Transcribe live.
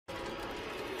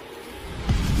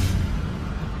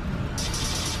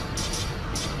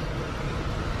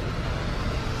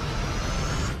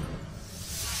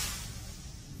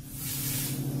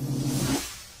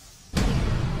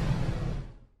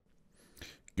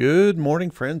Good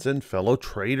morning, friends and fellow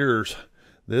traders.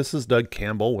 This is Doug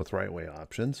Campbell with Right Way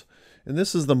Options, and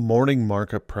this is the morning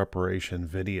market preparation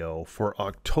video for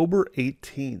October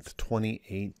 18th,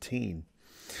 2018.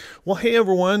 Well, hey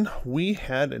everyone, we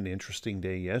had an interesting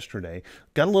day yesterday.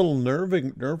 Got a little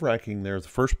nerve-wracking there the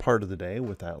first part of the day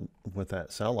with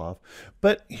that sell-off.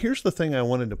 But here's the thing I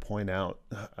wanted to point out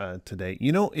today.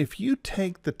 You know, if you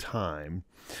take the time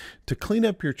to clean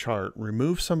up your chart,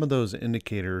 remove some of those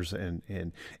indicators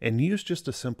and use just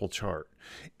a simple chart,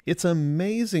 it's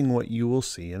amazing what you will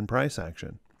see in price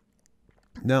action.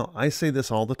 Now, I say this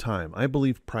all the time. I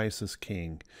believe price is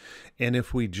king. And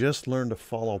if we just learn to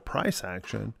follow price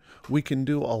action, we can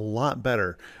do a lot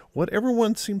better. What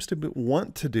everyone seems to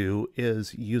want to do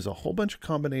is use a whole bunch of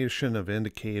combination of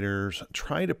indicators,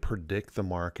 try to predict the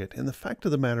market. And the fact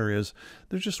of the matter is,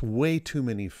 there's just way too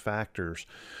many factors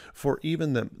for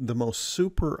even the most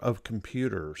super of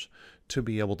computers to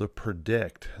be able to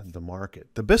predict the market.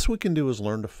 The best we can do is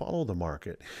learn to follow the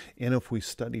market. And if we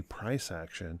study price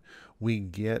action, we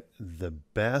get the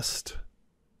best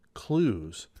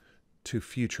clues to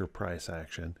future price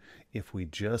action if we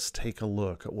just take a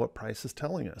look at what price is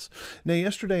telling us. Now,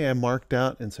 yesterday I marked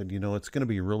out and said, you know, it's going to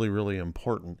be really, really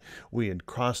important. We had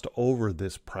crossed over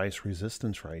this price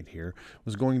resistance right here. It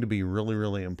was going to be really,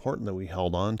 really important that we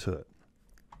held on to it.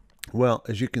 Well,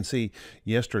 as you can see,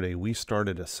 yesterday we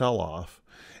started a sell-off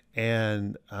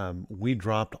and we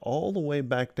dropped all the way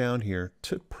back down here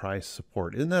to price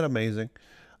support. Isn't that amazing?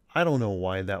 I don't know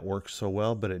why that works so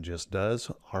well, but it just does.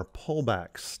 Our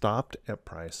pullback stopped at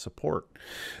price support.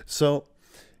 So,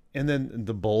 and then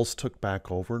the bulls took back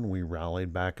over and we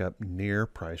rallied back up near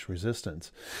price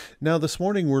resistance. Now this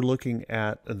morning we're looking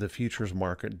at the futures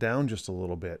market down just a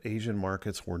little bit. Asian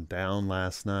markets were down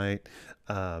last night.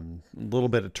 A little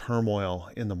bit of turmoil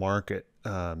in the market.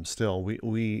 Still,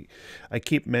 I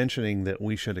keep mentioning that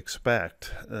we should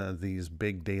expect these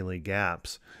big daily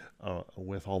gaps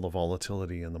with all the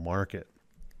volatility in the market.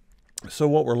 So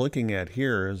what we're looking at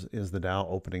here is the Dow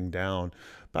opening down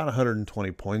about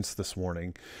 120 points this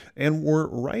morning. And we're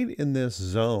right in this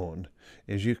zone,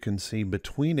 as you can see,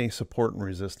 between a support and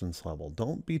resistance level.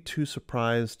 Don't be too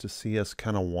surprised to see us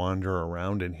kind of wander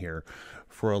around in here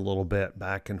for a little bit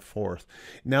back and forth.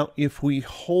 Now, if we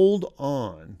hold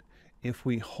on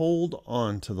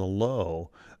to the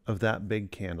low of that big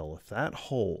candle, if that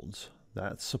holds,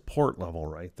 that support level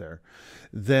right there,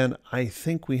 then I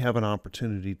think we have an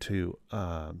opportunity to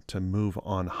move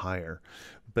on higher.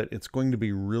 But it's going to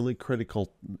be really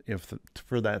critical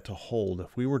for that to hold.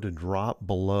 If we were to drop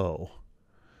below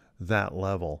that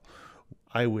level,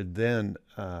 I would then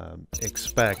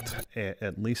expect,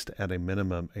 at least at a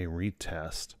minimum, a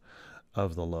retest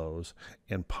of the lows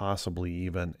and possibly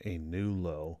even a new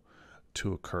low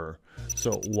to occur.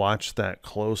 So watch that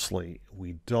closely.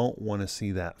 We don't want to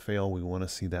see that fail. We want to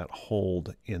see that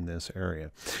hold in this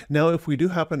area. Now, if we do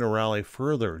happen to rally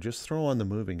further, just throw on the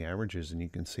moving averages and you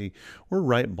can see we're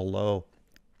right below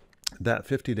that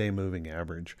 50-day moving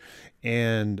average.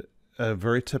 And a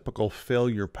very typical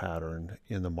failure pattern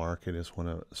in the market is when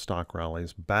a stock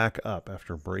rallies back up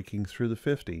after breaking through the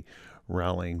 50,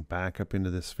 rallying back up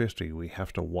into this 50. We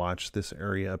have to watch this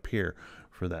area up here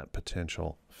for that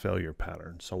potential failure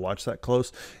pattern. So watch that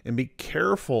close and be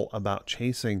careful about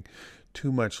chasing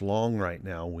too much long right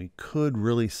now. We could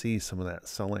really see some of that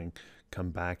selling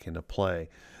come back into play.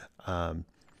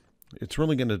 It's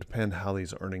really going to depend how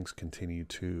these earnings continue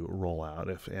to roll out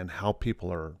and how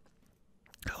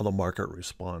the market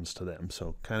responds to them.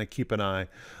 So kind of keep an eye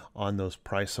on those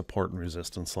price support and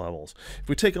resistance levels. If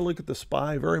we take a look at the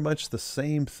SPY, very much the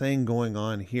same thing going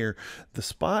on here. The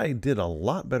SPY did a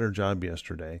lot better job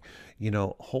yesterday, you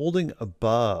know, holding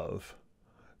above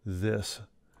this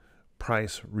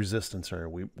price resistance area.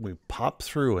 We popped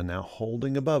through and now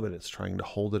holding above it. It's trying to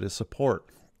hold it as support.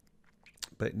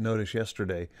 But notice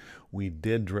yesterday we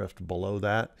did drift below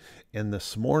that. And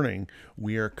this morning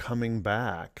we are coming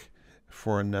back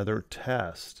for another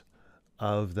test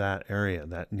of that area.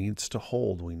 That needs to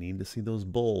hold. We need to see those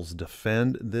bulls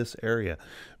defend this area,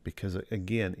 because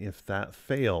again, if that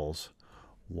fails,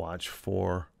 watch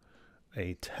for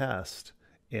a test,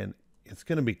 and it's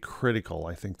going to be critical,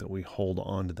 I think, that we hold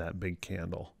on to that big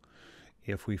candle.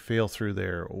 If we fail through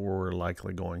there, we're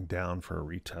likely going down for a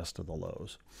retest of the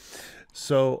lows.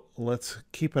 So let's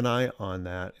keep an eye on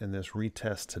that, and this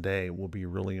retest today will be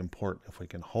really important if we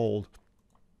can hold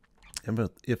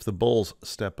and if the bulls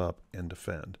step up and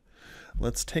defend.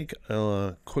 Let's take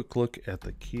a quick look at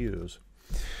the Qs.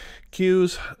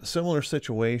 Qs, similar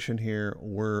situation here.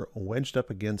 We're wedged up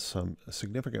against some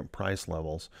significant price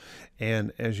levels.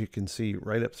 And as you can see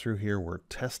right up through here, we're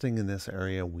testing in this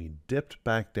area. We dipped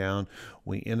back down.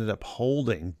 We ended up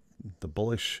holding. The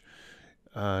bullish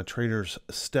traders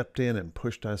stepped in and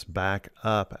pushed us back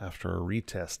up after a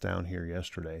retest down here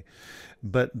yesterday.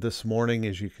 But this morning,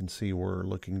 as you can see, we're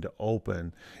looking to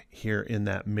open here in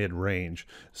that mid-range.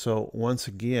 So once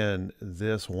again,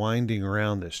 this winding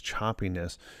around, this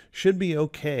choppiness should be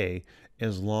okay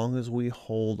as long as we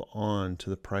hold on to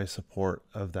the price support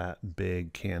of that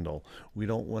big candle. We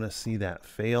don't want to see that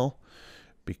fail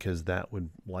because that would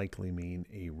likely mean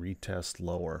a retest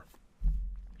lower.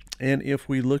 And if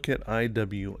we look at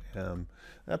IWM,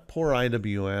 that poor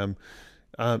IWM,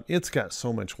 it's got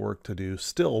so much work to do,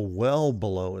 still well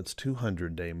below its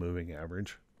 200-day moving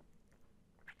average.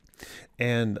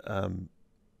 And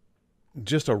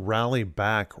just a rally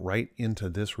back right into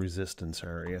this resistance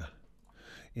area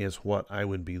is what I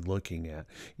would be looking at.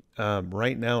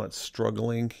 Right now it's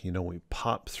struggling. You know, we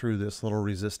popped through this little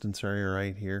resistance area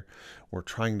right here. We're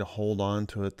trying to hold on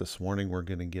to it. This morning we're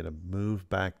going to get a move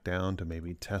back down to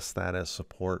maybe test that as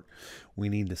support. We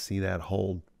need to see that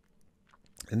hold.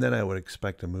 And then I would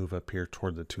expect a move up here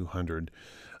toward the 200.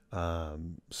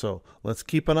 So let's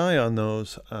keep an eye on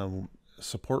those.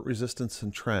 Support, resistance,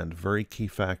 and trend, very key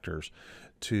factors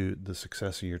to the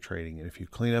success of your trading. And if you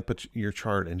clean up your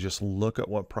chart and just look at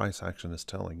what price action is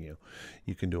telling you,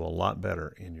 you can do a lot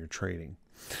better in your trading.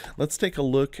 Let's take a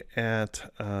look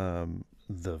at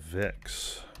the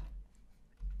VIX.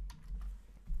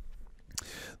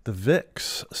 The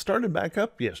VIX started back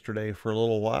up yesterday for a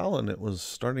little while, and it was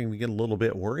starting to get a little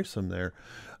bit worrisome there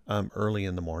early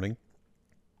in the morning.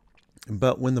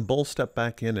 But when the bulls stepped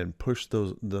back in and pushed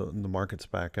the markets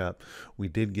back up, we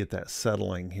did get that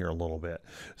settling here a little bit.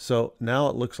 So now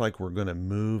it looks like we're going to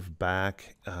move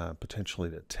back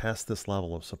potentially to test this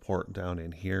level of support down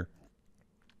in here.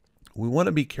 We want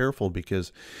to be careful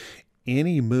because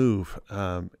any move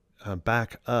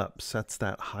back up sets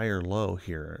that higher low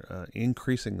here,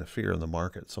 increasing the fear in the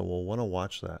market. So we'll want to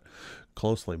watch that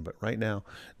closely. But right now,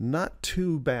 not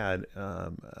too bad.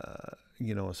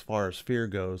 You know, as far as fear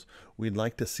goes, we'd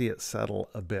like to see it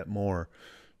settle a bit more.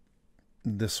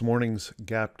 This morning's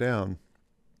gap down,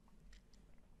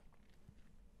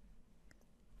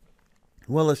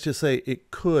 well, let's just say it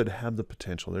could have the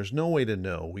potential. There's no way to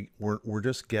know. We're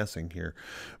just guessing here,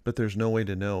 but there's no way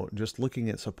to know. Just looking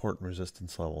at support and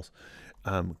resistance levels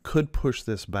could push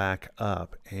this back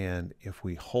up. And if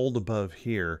we hold above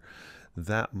here,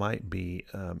 that might be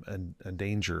a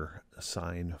danger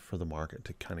sign for the market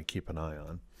to kind of keep an eye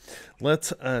on.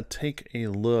 Let's take a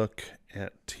look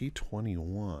at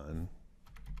T21.22.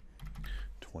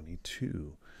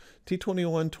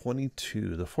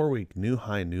 T21.22, the 4-week new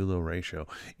high, new low ratio.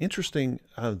 Interesting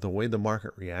the way the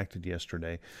market reacted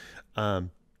yesterday,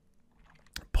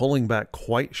 pulling back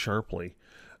quite sharply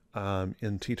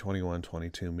in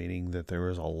T21.22, meaning that there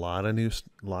was a lot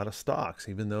of stocks,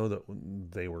 even though that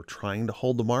they were trying to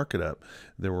hold the market up.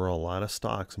 There were a lot of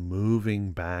stocks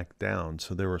moving back down.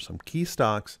 So there were some key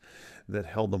stocks that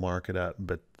held the market up,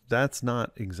 but that's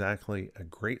not exactly a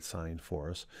great sign for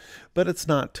us, but it's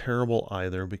not terrible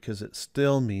either because it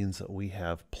still means that we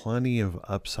have plenty of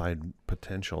upside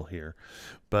potential here.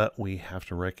 But we have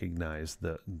to recognize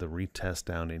that the retest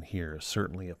down in here is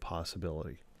certainly a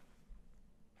possibility.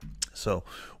 So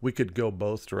we could go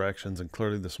both directions, and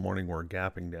clearly this morning we're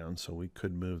gapping down, so we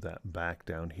could move that back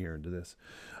down here into this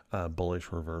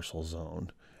bullish reversal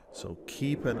zone. So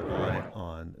keep an eye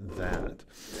on that.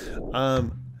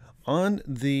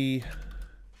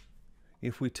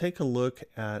 If we take a look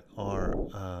at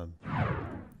our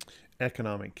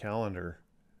economic calendar,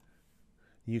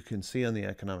 you can see on the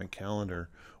economic calendar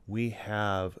we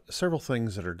have several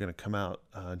things that are going to come out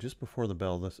just before the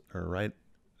bell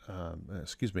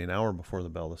an hour before the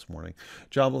bell this morning.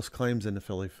 Jobless claims in the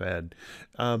Philly Fed.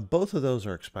 Both of those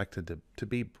are expected to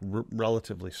be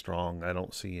relatively strong. I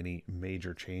don't see any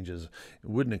major changes.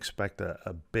 Wouldn't expect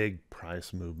a big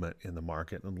price movement in the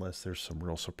market unless there's some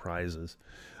real surprises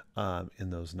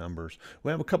in those numbers.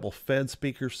 We have a couple Fed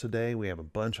speakers today. We have a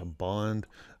bunch of bond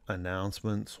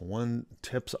announcements, one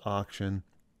tips auction,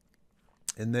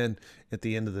 and then at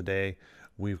the end of the day,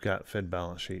 we've got Fed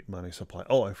balance sheet, money supply.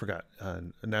 Oh, I forgot a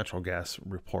natural gas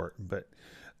report, but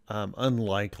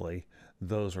unlikely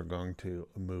those are going to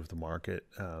move the market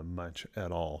much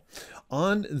at all.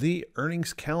 On the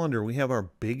earnings calendar, we have our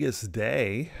biggest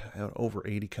day. Over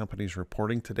 80 companies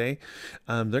reporting today.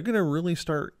 They're going to really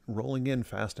start rolling in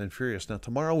fast and furious. Now,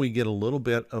 tomorrow we get a little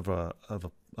bit of a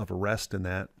rest in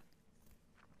that.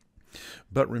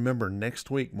 But remember, next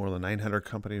week, more than 900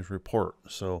 companies report.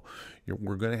 So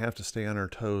we're going to have to stay on our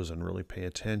toes and really pay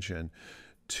attention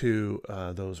to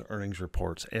those earnings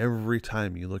reports. Every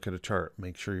time you look at a chart,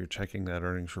 make sure you're checking that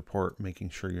earnings report, making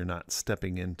sure you're not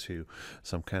stepping into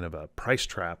some kind of a price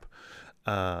trap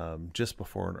just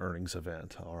before an earnings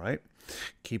event. All right.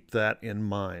 Keep that in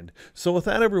mind. So with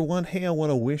that, everyone, hey, I want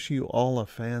to wish you all a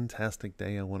fantastic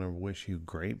day. I want to wish you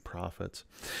great profits.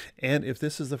 And if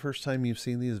this is the first time you've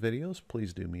seen these videos,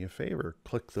 please do me a favor.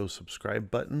 Click those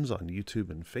subscribe buttons on YouTube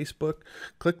and Facebook.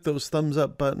 Click those thumbs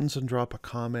up buttons and drop a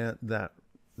comment. That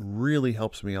really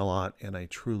helps me a lot, and I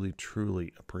truly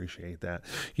appreciate that.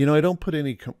 You know, I don't put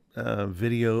any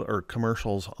video or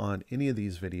commercials on any of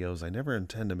these videos. I never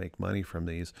intend to make money from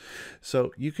these,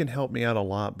 so you can help me out a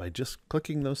lot by just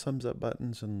clicking those thumbs up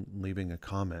buttons and leaving a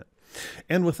comment.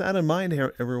 And with that in mind,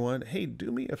 everyone, hey,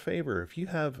 do me a favor. If you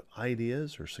have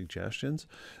ideas or suggestions,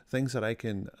 things that I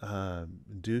can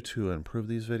do to improve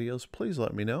these videos, please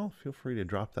let me know. Feel free to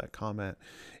drop that comment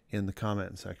in the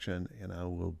comment section, and I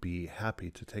will be happy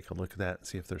to take a look at that and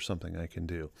see if there's something I can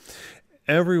do.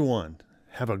 Everyone,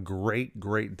 have a great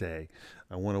day.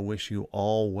 I want to wish you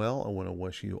all well. I want to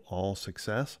wish you all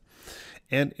success.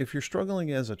 And if you're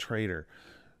struggling as a trader,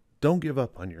 don't give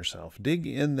up on yourself. Dig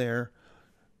in there.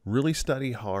 Really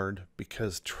study hard,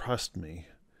 because trust me,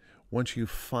 once you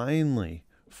finally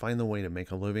find the way to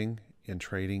make a living in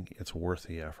trading, it's worth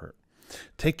the effort.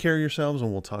 Take care of yourselves,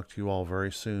 and we'll talk to you all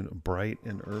very soon, bright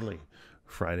and early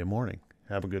Friday morning.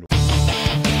 Have a good one.